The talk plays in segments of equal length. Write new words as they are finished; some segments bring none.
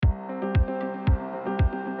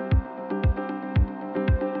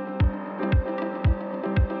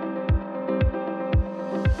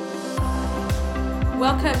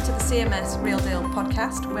Welcome to the CMS Real Deal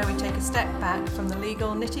podcast, where we take a step back from the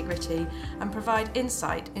legal nitty-gritty and provide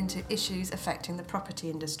insight into issues affecting the property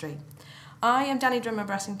industry. I am Danny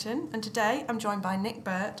Drummer-Brassington, and today I'm joined by Nick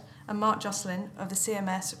Burt and Mark Jocelyn of the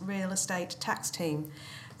CMS Real Estate Tax Team.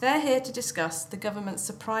 They're here to discuss the government's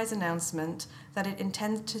surprise announcement that it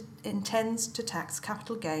intends to tax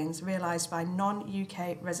capital gains realised by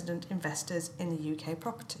non-UK resident investors in the UK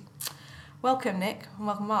property. Welcome, Nick, and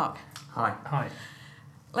welcome, Mark. Hi. Hi.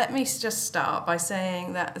 Let me just start by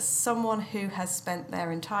saying that as someone who has spent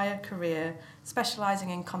their entire career specialising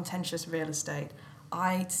in contentious real estate,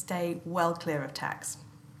 I stay well clear of tax.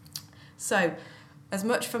 So, as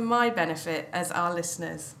much for my benefit as our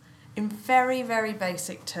listeners, in very, very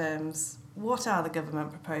basic terms, what are the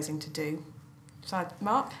government proposing to do? So,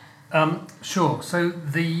 Mark? Sure. So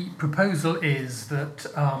the proposal is that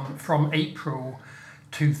from April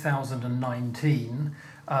 2019,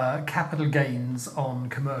 capital gains on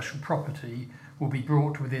commercial property will be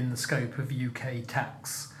brought within the scope of UK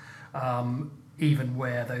tax, even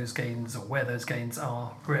where those gains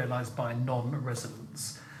are realised by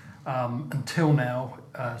non-residents. Until now,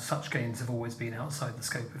 such gains have always been outside the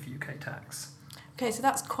scope of UK tax. Okay, so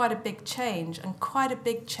that's quite a big change, and quite a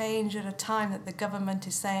big change at a time that the government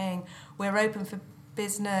is saying we're open for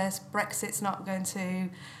business, Brexit's not going to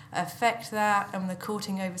affect that, and the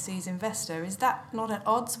courting overseas investor. Is that not at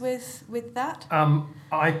odds with that?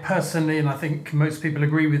 I personally, and I think most people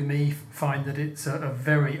agree with me, find that it's a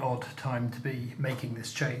very odd time to be making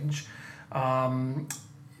this change.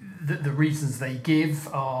 The reasons they give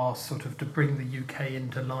are sort of to bring the UK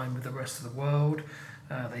into line with the rest of the world.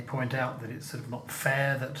 They point out that it's sort of not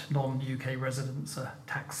fair that non-UK residents are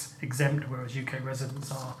tax exempt, whereas UK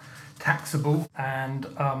residents are taxable, and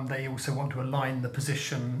they also want to align the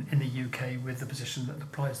position in the UK with the position that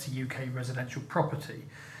applies to UK residential property.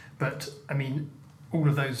 But I mean, all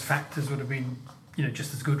of those factors would have been,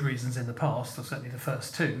 just as good reasons in the past, or certainly the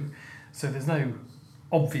first two. So there's no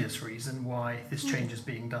obvious reason why this change is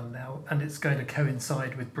being done now, and it's going to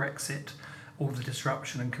coincide with Brexit, all the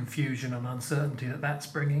disruption and confusion and uncertainty that that's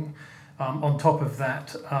bringing. On top of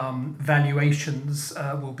that, valuations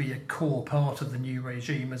will be a core part of the new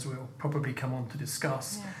regime, as we'll probably come on to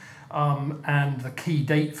discuss. Yeah. And the key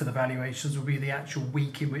date for the valuations will be the actual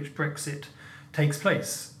week in which Brexit takes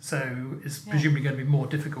place. So it's presumably going to be more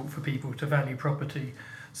difficult for people to value property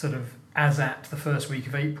sort of as at the first week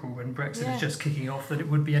of April when Brexit is just kicking off than it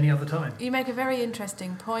would be any other time. You make a very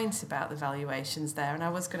interesting point about the valuations there, and I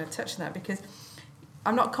was going to touch on that because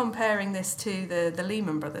I'm not comparing this to the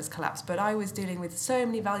Lehman Brothers collapse, but I was dealing with so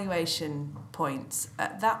many valuation points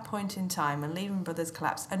at that point in time when Lehman Brothers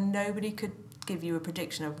collapsed, and nobody could give you a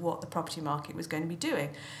prediction of what the property market was going to be doing.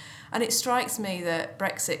 And it strikes me that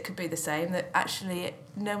Brexit could be the same, that actually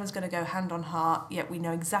no one's going to go hand on heart, yet we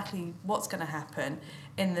know exactly what's going to happen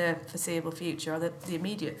in the foreseeable future or the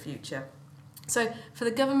immediate future. So for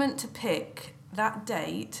the government to pick that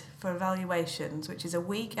date for evaluations, which is a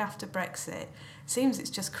week after Brexit, seems it's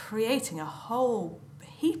just creating a whole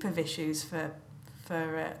heap of issues for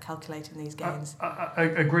calculating these gains.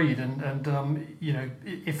 Agreed, and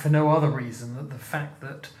if for no other reason that the fact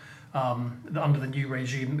that under the new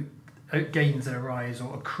regime, gains that arise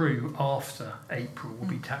or accrue after April will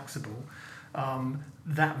be taxable.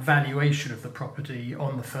 That valuation of the property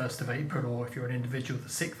on the 1st of April, or if you're an individual, the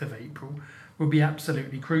 6th of April, will be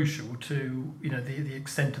absolutely crucial to the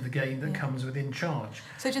extent of the gain that comes within charge.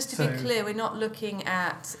 So just to be clear, we're not looking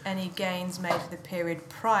at any gains made for the period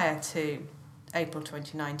prior to April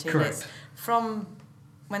 2019. Correct. It's from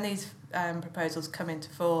when these proposals come into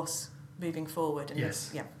force moving forward. And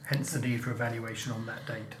yes. Hence the need for evaluation on that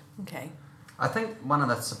date. Okay. I think one of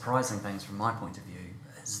the surprising things from my point of view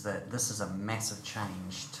is that this is a massive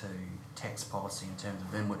change to tax policy in terms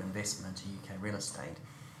of inward investment to UK real estate,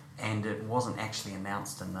 and it wasn't actually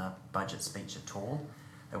announced in the budget speech at all.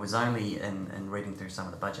 It was only in reading through some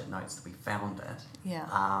of the budget notes that we found it. Yeah.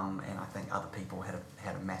 And I think other people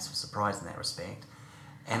had a massive surprise in that respect.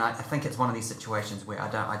 And I think it's one of these situations where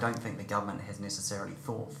I don't think the government has necessarily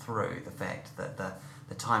thought through the fact that the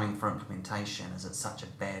timing for implementation is at such a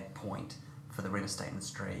bad point for the real estate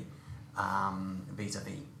industry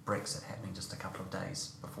vis-a-vis Brexit happening just a couple of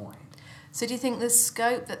days beforehand. So do you think there's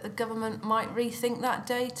scope that the government might rethink that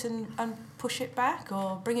date and push it back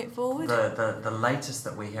or bring it forward? The latest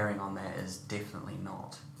that we're hearing on that is definitely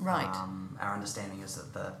not. Right. Our understanding is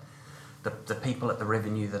that the people at the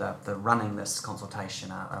Revenue that are running this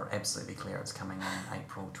consultation are absolutely clear it's coming in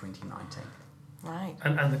April 2019. Right.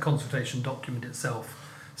 And the consultation document itself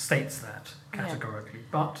states that categorically.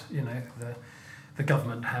 But, the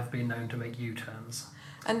government have been known to make U-turns.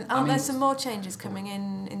 And aren't there some more changes coming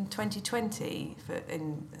in 2020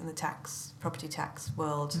 in the property tax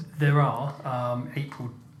world? There are,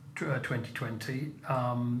 April 2020,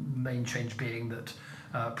 main change being that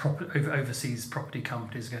overseas property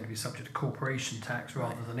companies are going to be subject to corporation tax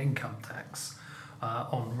rather than income tax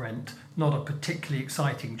on rent. Not a particularly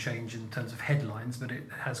exciting change in terms of headlines, but it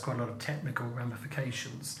has quite a lot of technical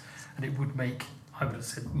ramifications, and it would make, I would have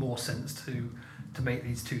said, more sense to make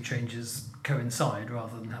these two changes coincide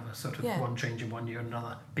rather than have a sort of one change in 1 year and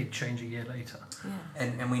another big change a year later.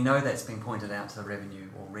 Yeah. And we know that's been pointed out to the revenue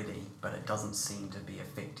already, but it doesn't seem to be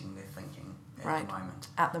affecting their thinking at the moment.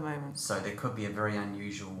 At the moment. So there could be a very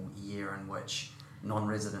unusual year in which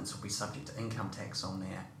non-residents will be subject to income tax on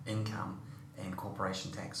their income and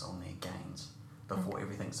corporation tax on their gains before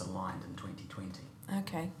everything's aligned in 2020.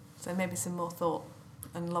 Okay, so maybe some more thought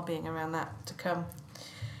and lobbying around that to come.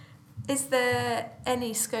 Is there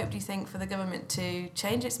any scope, do you think, for the government to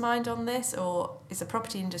change its mind on this, or is the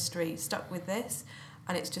property industry stuck with this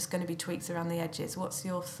and it's just going to be tweaks around the edges? What's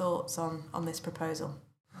your thoughts on this proposal?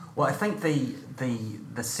 Well, I think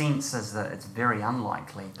the sense is that it's very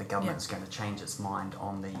unlikely the government's going to change its mind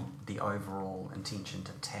on the overall intention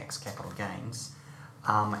to tax capital gains,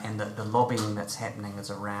 and that the lobbying that's happening is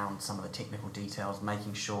around some of the technical details,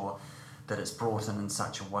 making sure that it's brought in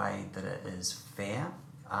such a way that it is fair,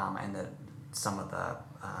 and that some of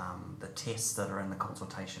the tests that are in the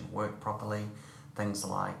consultation work properly. Things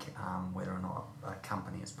like whether or not a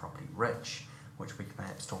company is property rich, which we can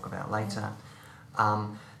perhaps talk about later.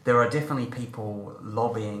 There are definitely people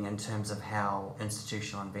lobbying in terms of how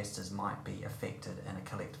institutional investors might be affected in a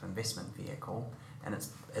collective investment vehicle, and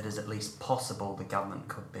it is at least possible the government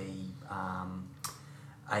could be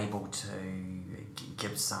able to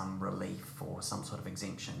give some relief or some sort of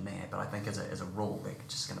exemption there. But I think as a rule, they're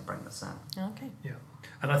just going to bring this in. Okay. Yeah,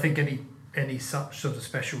 and I think any such sort of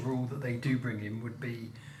special rule that they do bring in would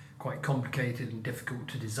be quite complicated and difficult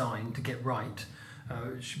to design to get right.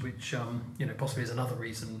 Which possibly is another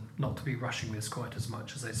reason not to be rushing this quite as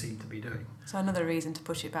much as they seem to be doing. So another reason to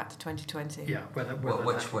push it back to 2020. Yeah,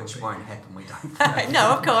 which won't happen. We don't.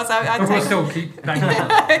 No, of course. But we'll still keep banging on.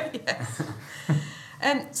 Yes.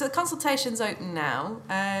 So the consultation's open now.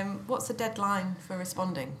 What's the deadline for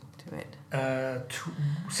responding to it?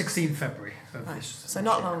 16th February of this. So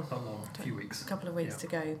not long. Not long. A few weeks. A couple of weeks to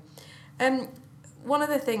go. One of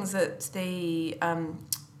the things that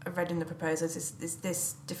I've read in the proposals is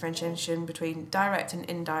this differentiation between direct and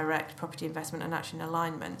indirect property investment and action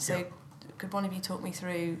alignment. So could one of you talk me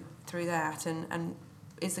through that, and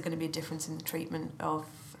is there going to be a difference in the treatment of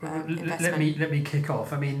investment? Let me kick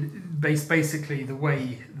off. I mean, basically the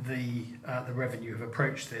way the revenue have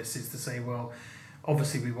approached this is to say, well,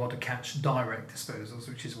 obviously we want to catch direct disposals,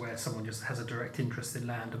 which is where someone just has a direct interest in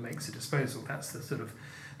land and makes a disposal. That's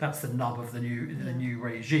the nub of the new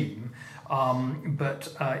regime.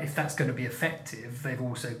 But if that's going to be effective, they've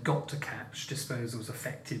also got to catch disposals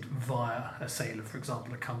affected via a sale of, for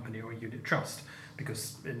example, a company or a unit trust,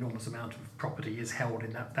 because an enormous amount of property is held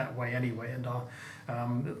in that way anyway, and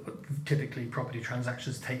typically property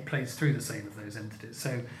transactions take place through the sale of those entities.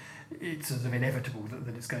 So it's sort of inevitable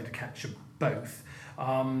that it's going to capture both.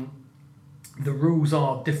 The rules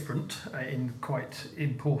are different in quite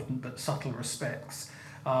important but subtle respects.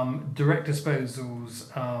 Direct disposals,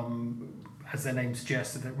 as their name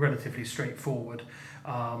suggests, are relatively straightforward,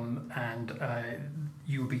 and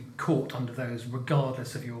you will be caught under those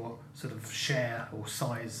regardless of your sort of share or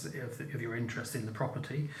size of your interest in the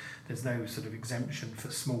property. There's no sort of exemption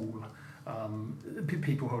for small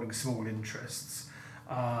people holding small interests,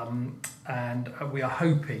 and we are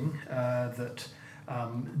hoping that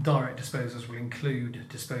direct disposals will include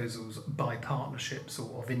disposals by partnerships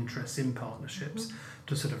or of interest in partnerships,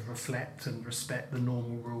 to sort of reflect and respect the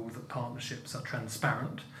normal rule that partnerships are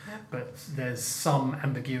transparent. But there's some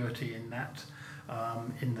ambiguity in that,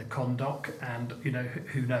 in the conduct, and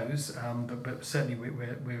who knows, but certainly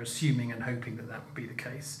we're assuming and hoping that will be the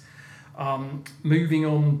case. Moving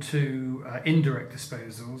on to indirect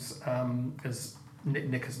disposals, as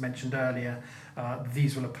Nick has mentioned earlier,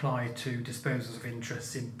 these will apply to disposals of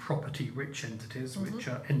interest in property-rich entities, which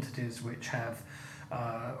are entities which have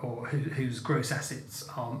or whose gross assets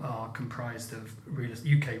are comprised of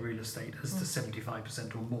UK real estate as to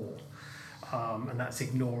 75% or more, and that's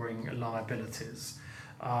ignoring liabilities.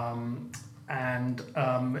 And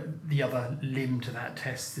the other limb to that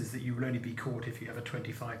test is that you will only be caught if you have a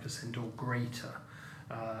 25% or greater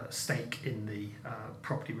stake in the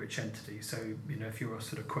property-rich entity. So, if you're a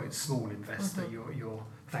sort of quote small investor, you're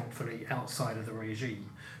thankfully outside of the regime.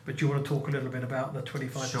 But do you want to talk a little bit about the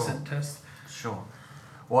 25% test? Sure.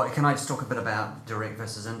 Well, can I just talk a bit about direct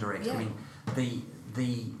versus indirect? Yeah. I mean,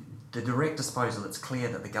 the direct disposal, it's clear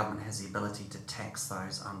that the government has the ability to tax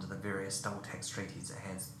those under the various double tax treaties it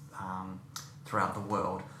has throughout the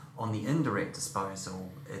world. On the indirect disposal,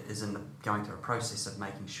 it is going through a process of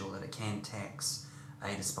making sure that it can tax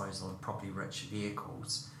a disposal of property-rich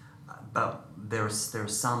vehicles. But there are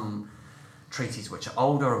some treaties which are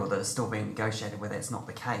older or that are still being negotiated where that's not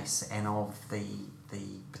the case, and of the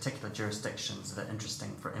particular jurisdictions that are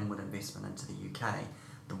interesting for inward investment into the UK,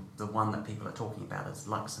 the one that people are talking about is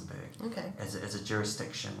Luxembourg. Okay. As a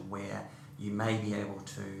jurisdiction where you may be able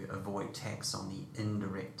to avoid tax on the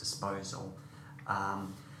indirect disposal.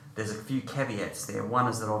 There's a few caveats there. One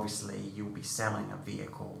is that obviously you'll be selling a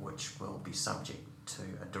vehicle which will be subject to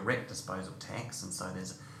a direct disposal tax, and so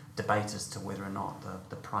there's debate as to whether or not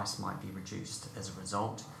the price might be reduced as a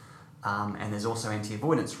result. And there's also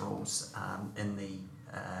anti-avoidance rules in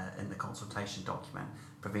the consultation document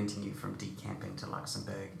preventing you from decamping to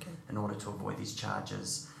Luxembourg in order to avoid these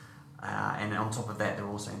charges. And on top of that, there are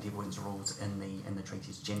also anti-avoidance rules in the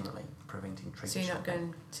treaties generally preventing treaty. So you're not shopping.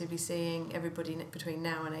 going to be seeing everybody between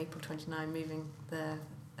now and April 29 moving their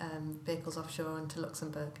vehicles offshore into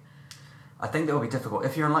Luxembourg? I think that will be difficult.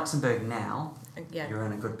 If you're in Luxembourg now, Yeah. you're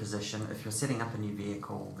in a good position. If you're setting up a new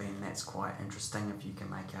vehicle, then that's quite interesting if you can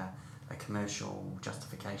make a commercial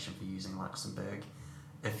justification for using Luxembourg.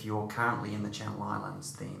 If you're currently in the Channel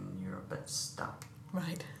Islands, then you're a bit stuck.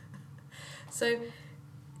 Right. So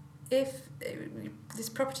if this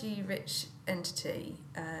property-rich entity,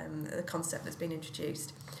 the concept that's been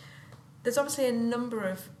introduced, there's obviously a number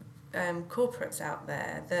of corporates out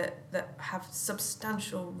there that have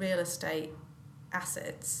substantial real estate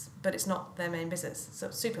assets, but it's not their main business. So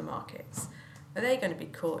supermarkets, are they going to be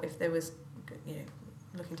caught if there was,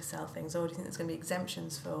 looking to sell things, or do you think there's going to be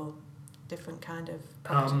exemptions for different kind of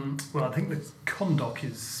property? Well, I think the condoc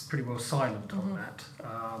is pretty well silent on that.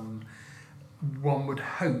 One would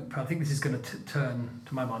hope, I think this is going to turn,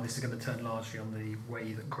 to my mind, this is going to turn largely on the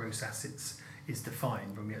way that gross assets is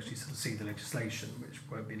defined when we actually sort of see the legislation, which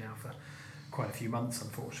won't be now for quite a few months,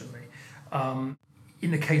 unfortunately.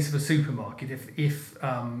 In the case of a supermarket,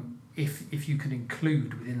 if you can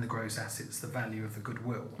include within the gross assets the value of the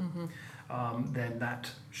goodwill, then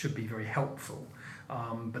that should be very helpful.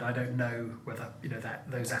 But I don't know whether that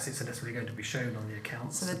those assets are necessarily going to be shown on the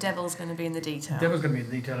accounts. So the devil's going to be in the detail. The devil's going to be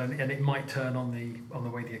in the detail, and it might turn on the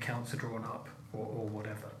way the accounts are drawn up or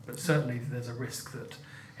whatever. But certainly there's a risk that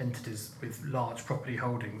entities with large property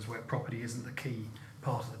holdings, where property isn't the key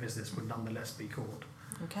part of the business, would nonetheless be caught.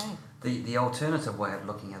 Okay. The alternative way of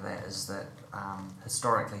looking at that is that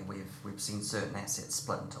historically we've seen certain assets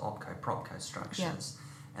split into opco-propco structures,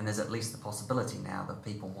 and there's at least the possibility now that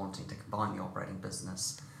people wanting to combine the operating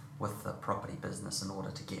business with the property business in order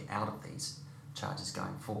to get out of these charges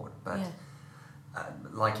going forward. But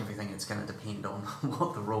like everything, it's going to depend on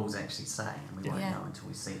what the rules actually say, and we won't know until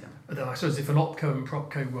we see them. Although I suppose if an opco and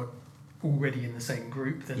propco were already in the same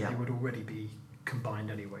group, then Yeah. they would already be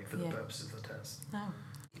combined anyway for the purposes of the test. Oh.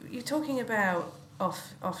 You're talking about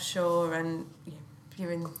offshore, and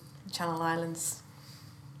you're in Channel Islands,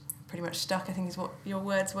 pretty much stuck, I think is what your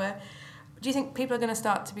words were. Do you think people are going to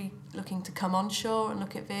start to be looking to come onshore and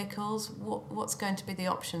look at vehicles? What's going to be the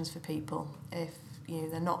options for people if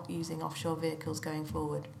they're not using offshore vehicles going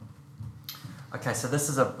forward? Okay, so this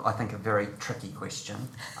is I think a very tricky question.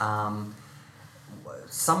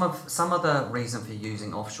 Some of the reason for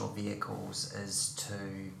using offshore vehicles is to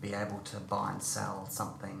be able to buy and sell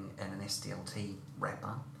something in an SDLT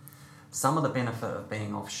wrapper. Some of the benefit of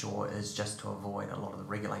being offshore is just to avoid a lot of the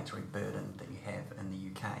regulatory burden that you have in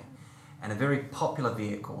the UK. And a very popular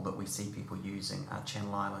vehicle that we see people using are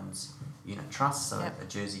Channel Islands unit trusts, so a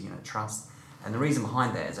Jersey unit trust. And the reason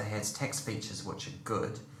behind that is it has tax features which are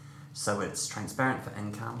good. So it's transparent for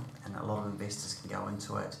income, and a lot of investors can go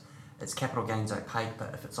into it. It's capital gains opaque,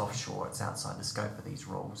 but if it's offshore, it's outside the scope of these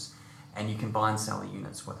rules. And you can buy and sell the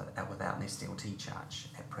units without an SDLT charge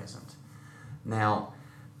at present. Now,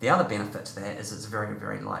 the other benefit to that is it's very,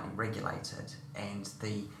 very lightly regulated, and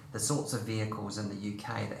the sorts of vehicles in the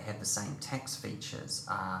UK that have the same tax features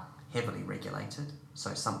are heavily regulated.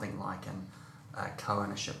 So something like a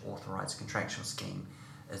co-ownership authorised contractual scheme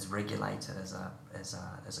is regulated as a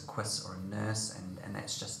QIS or a nurse, and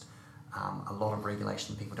that's just a lot of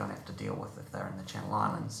regulation people don't have to deal with if they're in the Channel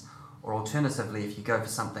Islands. Or alternatively, if you go for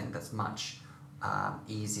something that's much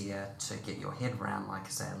easier to get your head around, like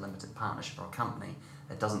say a limited partnership or a company,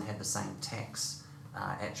 it doesn't have the same tax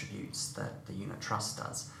attributes that the unit trust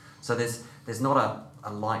does. So there's not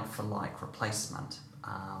a like-for-like replacement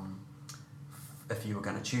if you were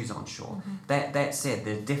going to choose onshore. That said,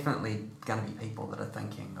 there's definitely going to be people that are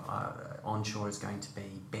thinking onshore is going to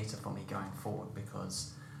be better for me going forward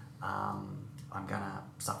because I'm going to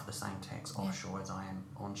suffer the same tax offshore as I am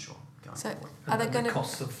onshore going forward. Are they going to... The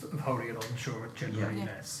costs of holding it onshore are generally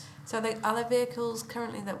less. So are there vehicles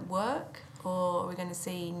currently that work, or are we going to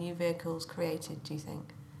see new vehicles created, do you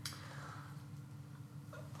think?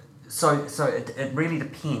 So it really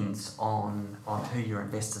depends on who your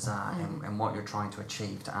investors are and what you're trying to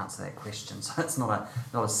achieve to answer that question. So it's not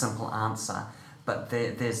a simple answer, but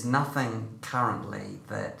there's nothing currently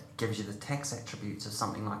that gives you the tax attributes of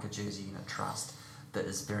something like a Jersey unit trust that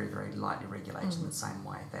is very, very lightly regulated in the same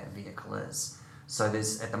way that vehicle is. So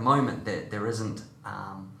there's at the moment there isn't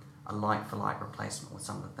a like-for-like replacement with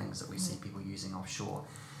some of the things that we see people using offshore.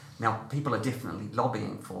 Now, people are definitely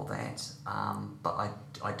lobbying for that, but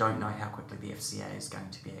I don't know how quickly the FCA is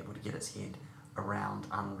going to be able to get its head around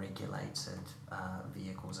unregulated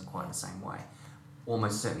vehicles in quite the same way.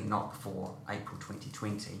 Almost certainly not before April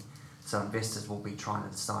 2020. So investors will be trying to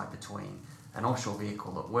decide between an offshore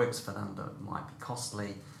vehicle that works for them but might be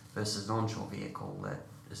costly versus an onshore vehicle that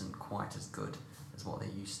isn't quite as good as what they're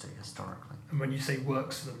used to historically. And when you say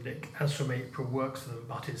works for them, Nick, as from April works for them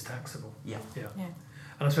but is taxable. Yeah.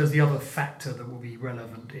 And I suppose the other factor that will be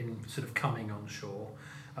relevant in sort of coming onshore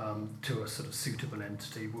to a sort of suitable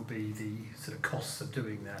entity will be the sort of costs of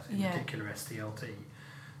doing that, in particular SDLT.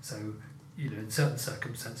 So, in certain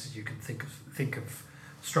circumstances you can think of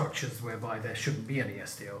structures whereby there shouldn't be any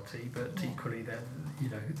SDLT, but equally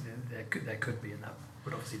there could be, and that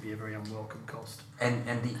would obviously be a very unwelcome cost. And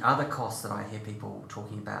the other costs that I hear people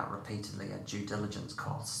talking about repeatedly are due diligence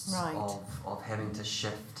costs of having to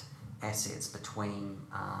shift assets between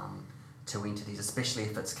two entities, especially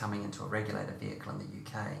if it's coming into a regulated vehicle in the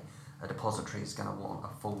UK. A depository is going to want a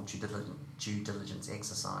full due diligence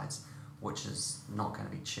exercise, which is not going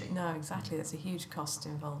to be cheap. No, exactly. There's a huge cost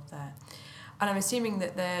involved there. And I'm assuming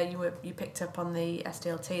that you picked up on the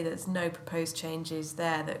SDLT. There's no proposed changes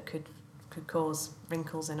there that could cause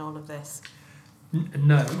wrinkles in all of this.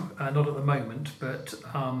 No, not at the moment. But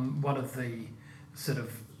one of the sort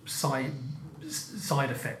of side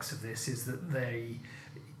effects of this is that they,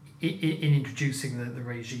 in introducing the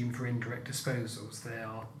regime for indirect disposals, they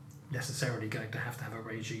are necessarily going to have a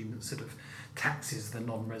regime that sort of taxes the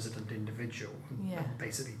non-resident individual and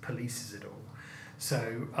basically polices it all.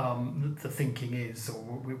 So the thinking is, or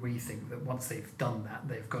we think that once they've done that,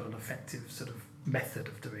 they've got an effective sort of method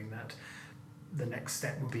of doing that. The next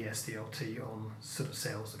step will be SDLT on sort of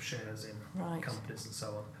sales of shares in companies and so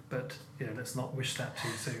on. But let's not wish that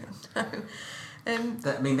too soon.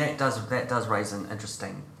 That does raise an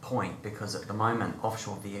interesting point, because at the moment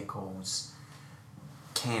offshore vehicles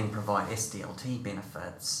can provide SDLT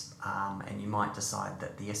benefits, and you might decide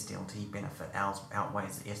that the SDLT benefit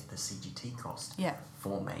outweighs the CGT cost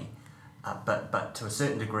for me. But to a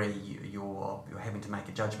certain degree, you're having to make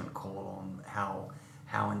a judgment call on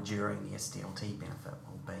how enduring the SDLT benefit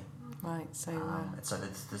will be. Right. So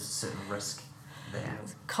there's a certain risk there.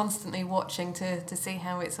 Constantly watching to see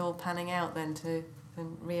how it's all panning out, then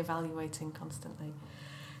and reevaluating constantly.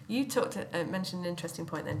 You mentioned an interesting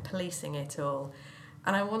point then, policing it all.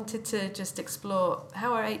 And I wanted to just explore,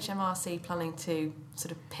 how are HMRC planning to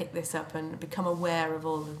sort of pick this up and become aware of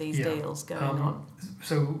all of these deals going on?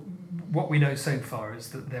 So what we know so far is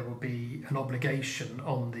that there will be an obligation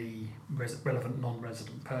on the relevant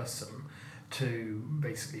non-resident person to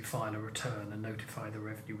basically file a return and notify the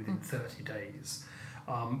revenue within 30 days.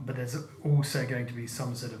 But there's also going to be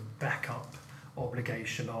some sort of backup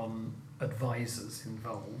obligation on advisors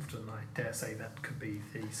involved, and I dare say that could be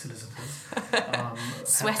the solicitors.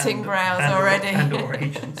 Sweating brows already. And/or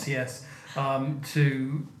agents, yes.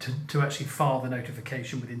 To actually file the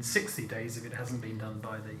notification within 60 days if it hasn't been done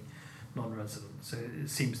by the non-resident. So it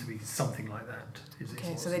seems to be something like that.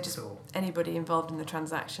 So anybody involved in the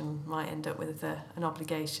transaction might end up with an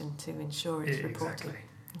obligation to ensure it's reported.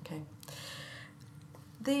 Exactly.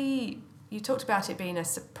 Okay. You talked about it being a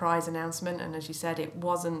surprise announcement, and as you said, it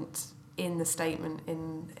wasn't in the statement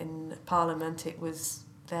in Parliament. It was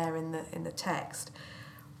there in the text.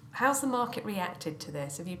 How's the market reacted to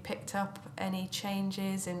this? Have you picked up any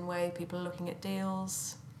changes in way people are looking at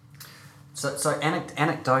deals? So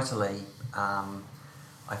anecdotally,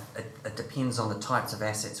 it depends on the types of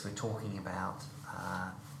assets we're talking about,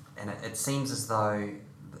 and it seems as though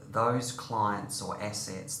those clients or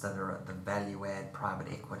assets that are at the value-add private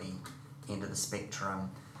equity end of the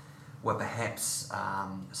spectrum were perhaps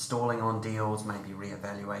stalling on deals, maybe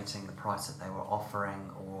re-evaluating the price that they were offering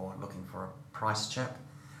or looking for a price chip,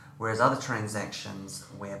 whereas other transactions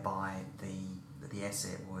whereby the the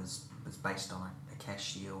asset was based on a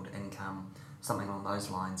cash yield, income, something along those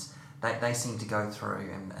lines, they seem to go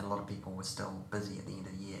through, and a lot of people were still busy at the end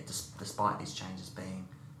of the year, despite these changes being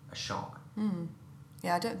a shock.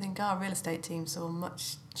 Yeah, I don't think our real estate team saw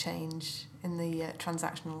much change in the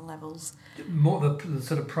transactional levels. More the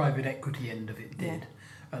sort of private equity end of it did. Yeah.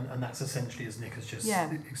 And that's essentially, as Nick has just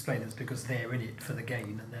explained, it's because they're in it for the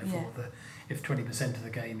gain, and therefore if 20% of the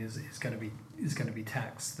gain is going to be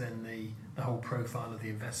taxed, then the whole profile of the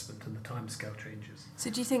investment and the timescale changes. So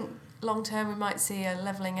do you think long term we might see a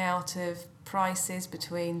levelling out of prices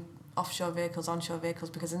between offshore vehicles, onshore vehicles,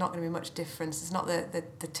 because there's not going to be much difference? There's not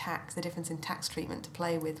the difference in tax treatment to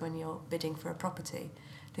play with when you're bidding for a property. Do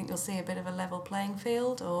you think you'll see a bit of a level playing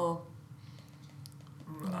field, or?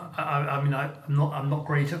 I mean, I'm not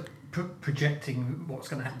great at projecting what's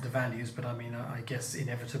going to happen to values, but I mean, I guess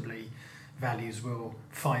inevitably values will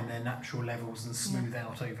find their natural levels and smooth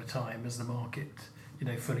out over time as the market,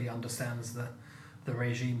 fully understands the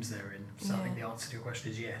regimes they're in. So I think the answer to your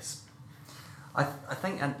question is yes. I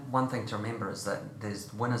think one thing to remember is that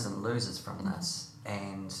there's winners and losers from this,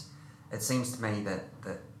 and it seems to me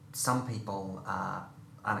that some people are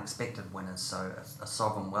unexpected winners. So a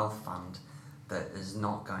sovereign wealth fund that is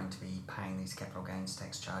not going to be paying these capital gains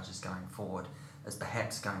tax charges going forward is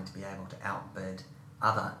perhaps going to be able to outbid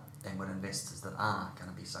other inward investors that are going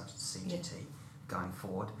to be such as CGT going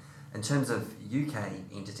forward. In terms of UK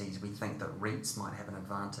entities, we think that REITs might have an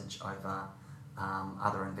advantage over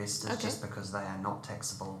other investors just because they are not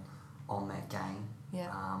taxable on that gain.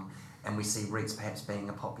 And we see REITs perhaps being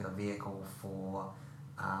a popular vehicle for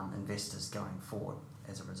investors going forward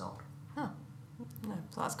as a result. No,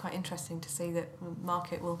 so that's quite interesting to see that the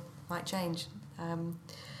market might change.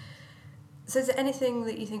 So is there anything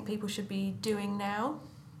that you think people should be doing now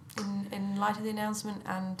in light of the announcement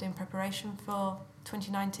and in preparation for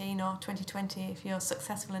 2019 or 2020 if you're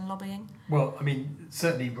successful in lobbying? Well, I mean,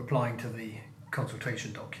 certainly replying to the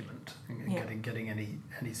consultation document and getting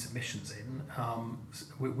any submissions in.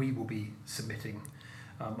 We will be submitting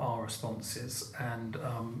our responses, and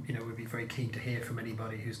we'd be very keen to hear from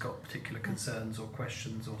anybody who's got particular concerns or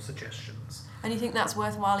questions or suggestions. And you think that's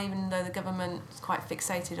worthwhile, even though the government's quite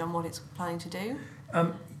fixated on what it's planning to do?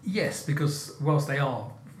 Yes, because whilst they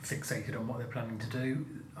are fixated on what they're planning to do,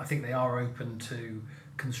 I think they are open to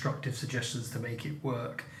constructive suggestions to make it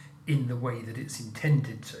work in the way that it's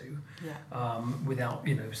intended to, without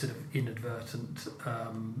sort of inadvertent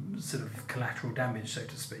sort of collateral damage, so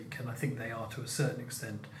to speak. And I think they are, to a certain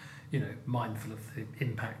extent, mindful of the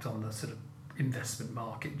impact on the sort of investment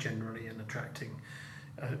market generally and attracting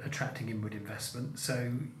inward investment.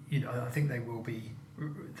 So I think they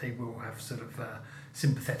will have sort of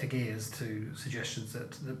sympathetic ears to suggestions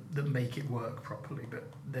that make it work properly, but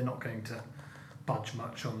they're not going to budge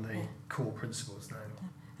much on the core principles now.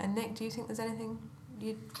 And Nick, do you think there's anything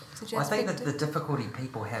you'd suggest? Well, I think that the difficulty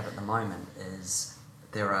people have at the moment is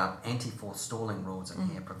there are anti-forestalling rules in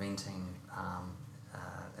here preventing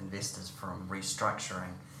investors from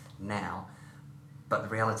restructuring now. But the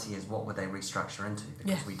reality is, what would they restructure into?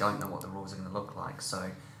 Because we don't know what the rules are going to look like. So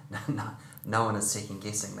no one is second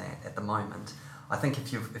guessing that at the moment. I think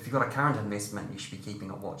if you've got a current investment, you should be keeping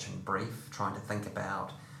a watching brief, trying to think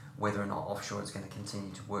about whether or not offshore is going to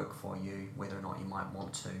continue to work for you, whether or not you might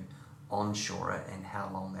want to onshore it, and how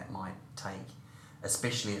long that might take,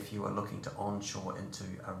 especially if you are looking to onshore into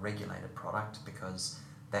a regulated product, because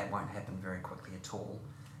that won't happen very quickly at all.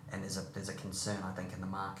 And there's a concern, I think, in the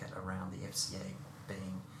market around the FCA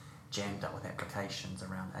being jammed up with applications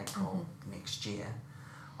around April next year.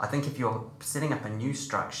 I think if you're setting up a new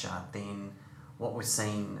structure, then what we're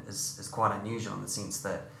seeing is quite unusual in the sense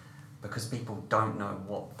that because people don't know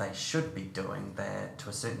what they should be doing, they're to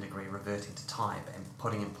a certain degree reverting to type and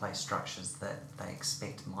putting in place structures that they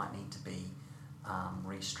expect might need to be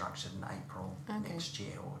restructured in April next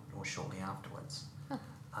year or shortly afterwards.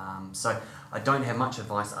 So I don't have much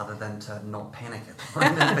advice other than to not panic at the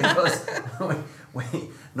moment because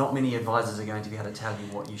not many advisors are going to be able to tell you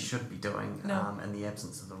what you should be doing in the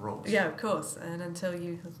absence of the rules. Yeah, of course. And until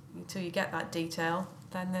you get that detail,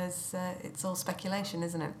 then it's all speculation,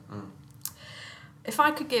 isn't it? If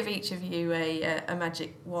I could give each of you a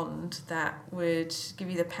magic wand that would give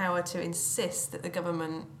you the power to insist that the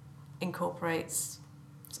government incorporates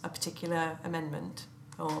a particular amendment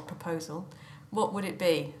or proposal, what would it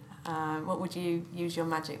be? What would you use your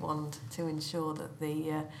magic wand to ensure that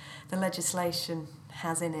the legislation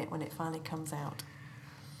has in it when it finally comes out?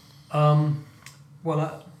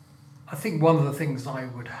 Well, I think one of the things I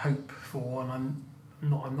would hope for, and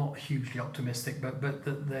I'm not hugely optimistic, but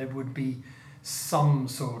that there would be some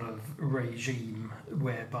sort of regime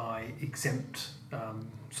whereby exempt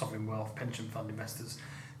sovereign wealth pension fund investors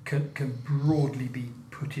can broadly be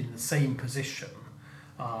put in the same position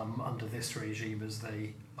under this regime as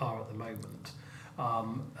they are at the moment.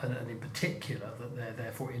 And in particular, that they're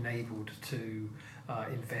therefore enabled to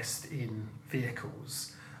invest in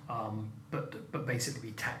vehicles, but basically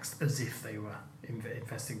be taxed as if they were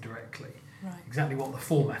investing directly. Right. Exactly what the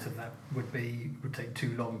format of that would be would take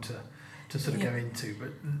too long to sort of go into, but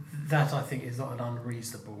that I think is not an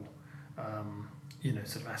unreasonable,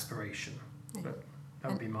 sort of aspiration. Yeah. But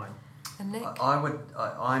that would be mine. And Nick?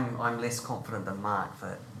 I'm less confident than Mark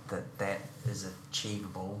that is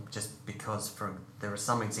achievable, just because there are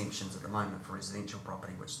some exemptions at the moment for residential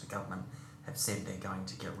property which the government have said they're going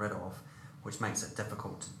to get rid of, which makes it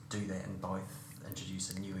difficult to do that and both introduce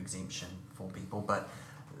a new exemption for people. But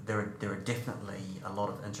there are definitely a lot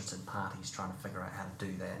of interested parties trying to figure out how to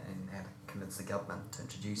do that and how to convince the government to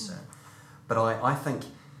introduce it. But I think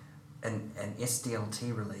an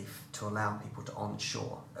SDLT relief to allow people to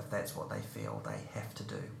onshore, if that's what they feel they have to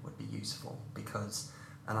do, would be useful, because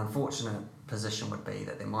an unfortunate position would be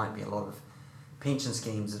that there might be a lot of pension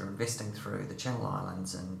schemes that are investing through the Channel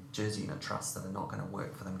Islands and Jersey Unit Trusts that are not going to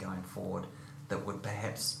work for them going forward, that would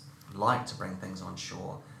perhaps like to bring things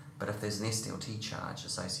onshore, but if there's an SDLT charge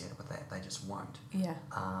associated with that, they just won't. Yeah.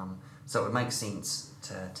 So it would make sense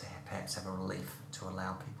to perhaps have a relief to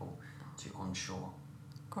allow people to onshore.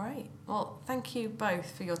 Great. Well, thank you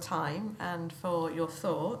both for your time and for your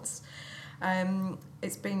thoughts.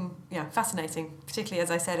 It's been fascinating, particularly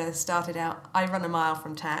as I said, I started out, I run a mile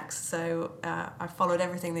from tax, so I followed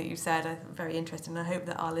everything that you said. I'm very interested, and I hope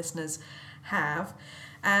that our listeners have.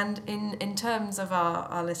 And in terms of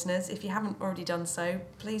our listeners, if you haven't already done so,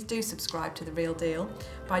 please do subscribe to The Real Deal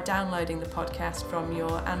by downloading the podcast from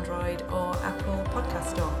your Android or Apple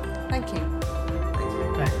podcast store. Thank you.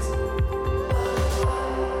 Thanks.